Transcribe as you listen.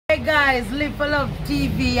Hey guys, Live for Love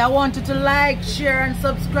TV. I want you to like, share and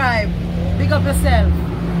subscribe. Pick up yourself.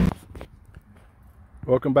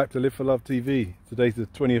 Welcome back to Live for Love TV. Today's the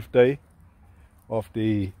 20th day of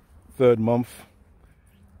the 3rd month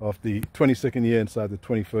of the 22nd year inside the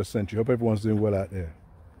 21st century. Hope everyone's doing well out there.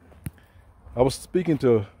 I was speaking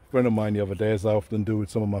to a friend of mine the other day, as I often do with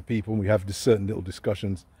some of my people, and we have this certain little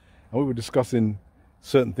discussions, and we were discussing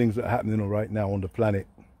certain things that are happening right now on the planet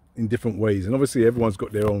in different ways. And obviously everyone's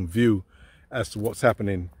got their own view as to what's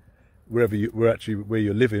happening where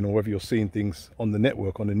you're living, or whether you're seeing things on the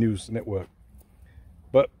network, on the news network.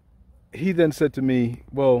 But he then said to me,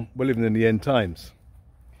 well, we're living in the end times.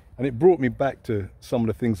 And it brought me back to some of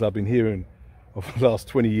the things I've been hearing over the last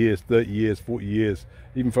 20 years, 30 years, 40 years,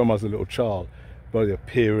 even from as a little child, by the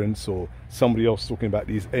parents or somebody else talking about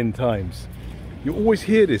these end times. You always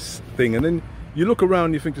hear this thing, and then you look around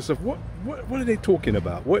and you think to yourself, what are they talking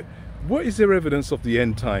about? What is their evidence of the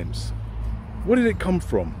end times? Where did it come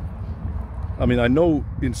from? I mean, I know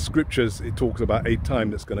in scriptures it talks about a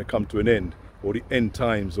time that's going to come to an end, or the end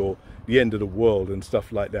times, or the end of the world and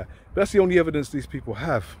stuff like that. But that's the only evidence these people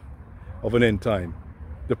have of an end time.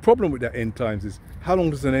 The problem with that end times is, how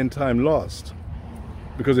long does an end time last?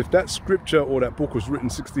 Because if that scripture or that book was written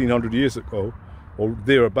 1600 years ago, or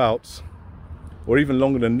thereabouts, or even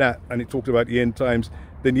longer than that, and it talked about the end times,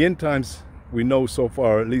 then the end times we know so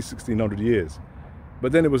far are at least 1600 years.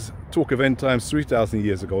 But then it was talk of end times 3000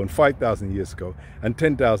 years ago, and 5000 years ago, and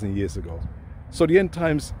 10,000 years ago. So the end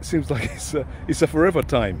times seems like it's a forever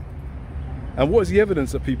time. And what is the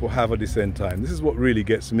evidence that people have of this end time? This is what really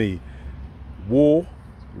gets me. War,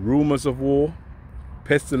 rumors of war,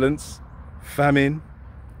 pestilence, famine.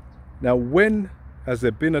 Now, when has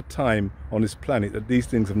there been a time on this planet that these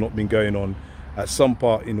things have not been going on at some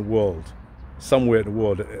part in the world, somewhere in the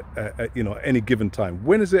world, at any given time?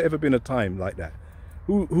 When has there ever been a time like that?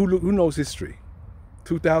 Who knows history?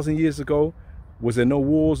 2,000 years ago, was there no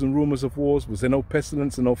wars and rumors of wars? Was there no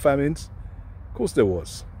pestilence and no famines? Of course there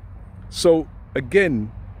was. So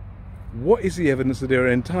again, what is the evidence of their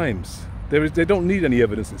end times? They don't need any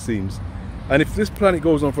evidence, it seems. And if this planet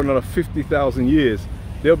goes on for another 50,000 years,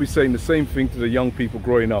 they'll be saying the same thing to the young people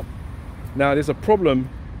growing up. Now, there's a problem.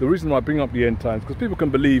 The reason why I bring up the end times, because people can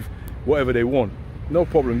believe whatever they want. No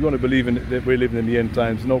problem. You want to believe that we're living in the end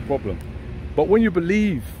times, no problem. But when you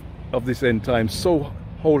believe of this end times so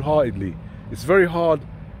wholeheartedly, it's very hard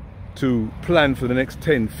to plan for the next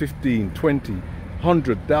 10, 15, 20,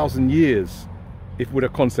 100, 1,000 years with a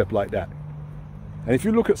concept like that. And if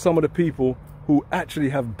you look at some of the people who actually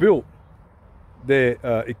have built their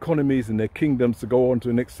economies and their kingdoms to go on to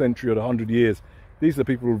the next century or 100 years, these are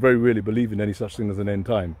people who very rarely believe in any such thing as an end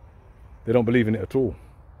time. They don't believe in it at all.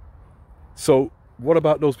 So what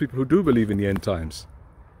about those people who do believe in the end times?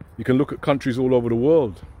 You can look at countries all over the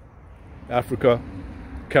world. Africa,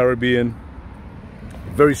 Caribbean,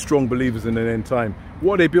 very strong believers in an end time.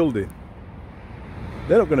 What are they building?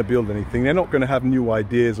 They're not going to build anything. They're not going to have new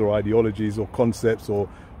ideas or ideologies or concepts or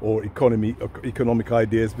economic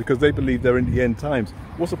ideas, because they believe they're in the end times.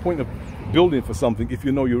 What's the point of building for something if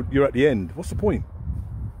you know you're at the end? What's the point?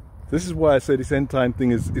 This is why I say this end time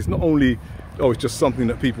thing is not only, oh, it's just something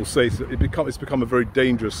that people say. So it's become a very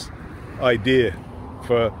dangerous idea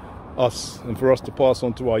for us, and for us to pass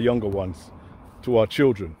on to our younger ones, to our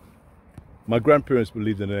children. My grandparents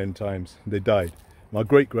believed in the end times, and they died. My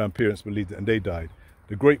great-grandparents believed it, and they died.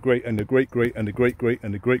 The great-great and the great-great and the great-great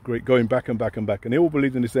and the great-great, going back and back and back. And they all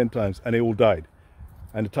believed in this end times, and they all died.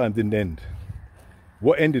 And the time didn't end.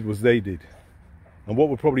 What ended was they did. And what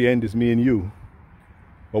will probably end is me and you.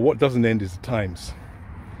 But what doesn't end is the times.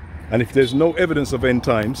 And if there's no evidence of end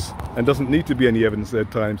times, and doesn't need to be any evidence of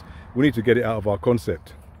end times, we need to get it out of our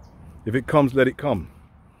concept. If it comes, let it come.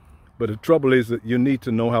 But the trouble is that you need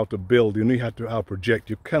to know how to build. You need how to project.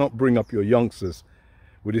 You cannot bring up your youngsters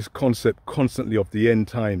with this concept constantly of the end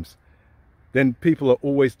times. Then people are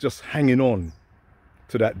always just hanging on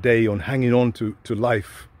to that day, on hanging on to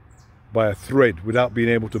life by a thread without being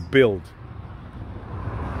able to build.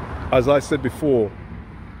 As I said before,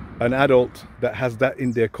 an adult that has that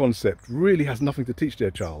in their concept really has nothing to teach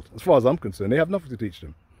their child. As far as I'm concerned, they have nothing to teach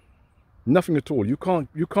them. Nothing at all. You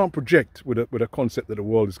can't project with a concept that the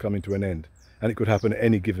world is coming to an end and it could happen at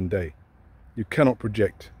any given day. You cannot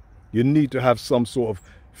project. You need to have some sort of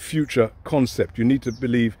future concept. You need to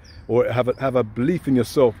believe, or have a belief in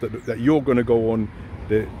yourself that you're going to go on,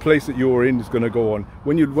 the place that you're in is going to go on.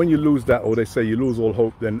 When you lose that, or they say you lose all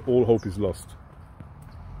hope, then all hope is lost.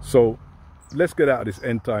 So let's get out of this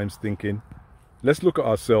end times thinking. Let's look at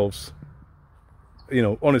ourselves,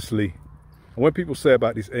 honestly. And when people say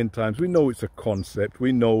about these end times, we know it's a concept.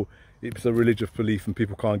 We know it's a religious belief and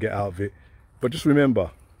people can't get out of it. But just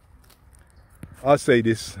remember, I say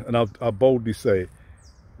this, and I'll boldly say it,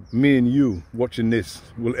 me and you watching this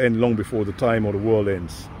will end long before the time or the world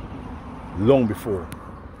ends. Long before.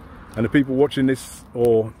 And the people watching this,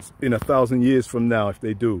 or in 1,000 years from now, if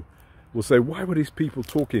they do, will say, why were these people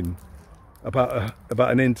talking about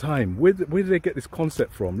an end time? Where did they get this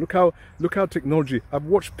concept from? Look how technology. I've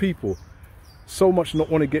watched people so much not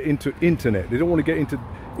want to get into internet. They don't want to get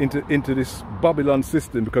into this Babylon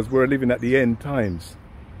system because we're living at the end times.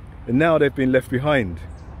 And now they've been left behind.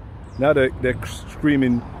 Now they're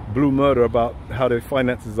screaming blue murder about how their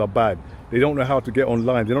finances are bad. They don't know how to get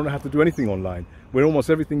online. They don't know how to do anything online. When almost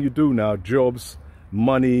everything you do now, jobs,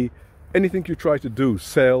 money, anything you try to do,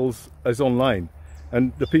 sales, is online.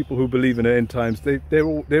 And the people who believe in the end times,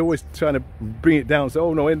 they're always trying to bring it down and say,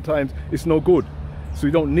 oh no, end times, it's no good. So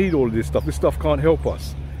we don't need all of this stuff. This stuff can't help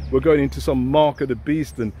us. We're going into some mark of the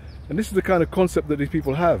beast. And this is the kind of concept that these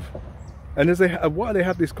people have. And while they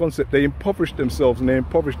have this concept, they impoverish themselves and they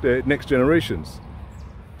impoverish their next generations.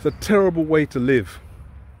 It's a terrible way to live,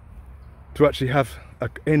 to actually have an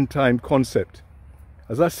end time concept.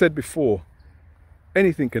 As I said before,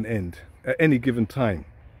 anything can end at any given time.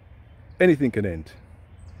 Anything can end.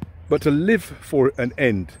 But to live for an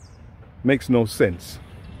end makes no sense.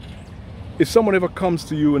 If someone ever comes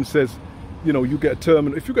to you and says, you know, you get a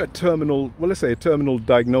terminal, if you get a terminal, well, let's say a terminal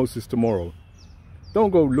diagnosis tomorrow, don't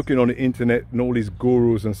go looking on the internet and all these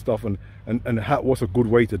gurus and stuff and what's a good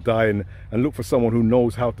way to die and look for someone who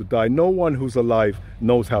knows how to die. No one who's alive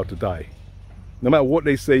knows how to die. No matter what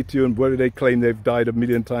they say to you and whether they claim they've died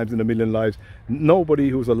 1,000,000 times in 1,000,000 lives, nobody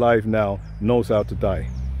who's alive now knows how to die.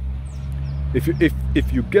 If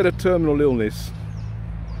you get a terminal illness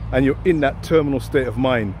and you're in that terminal state of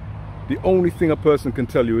mind, the only thing a person can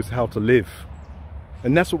tell you is how to live.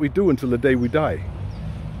 And that's what we do until the day we die.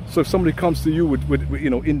 So if somebody comes to you with you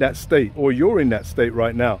know, in that state, or you're in that state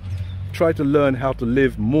right now, try to learn how to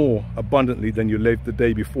live more abundantly than you lived the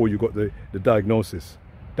day before you got the diagnosis.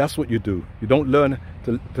 That's what you do. You don't learn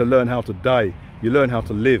to learn how to die. You learn how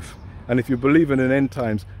to live. And if you believe in an end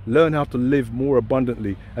times, learn how to live more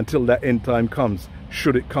abundantly until that end time comes,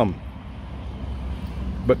 should it come.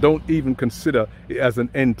 But don't even consider it as an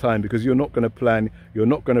end time, because you're not going to plan, you're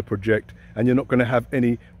not going to project, and you're not going to have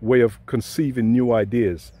any way of conceiving new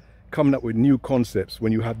ideas, coming up with new concepts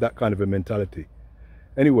when you have that kind of a mentality.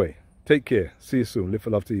 Anyway, take care. See you soon. Live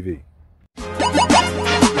for Love TV.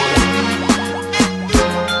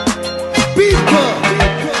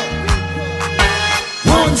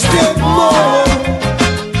 One step more,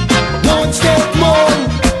 one step more,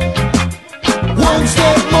 one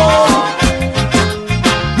step more,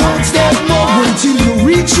 one step more, until you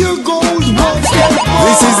reach your goals. One step more.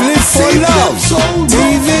 This is Live for Love.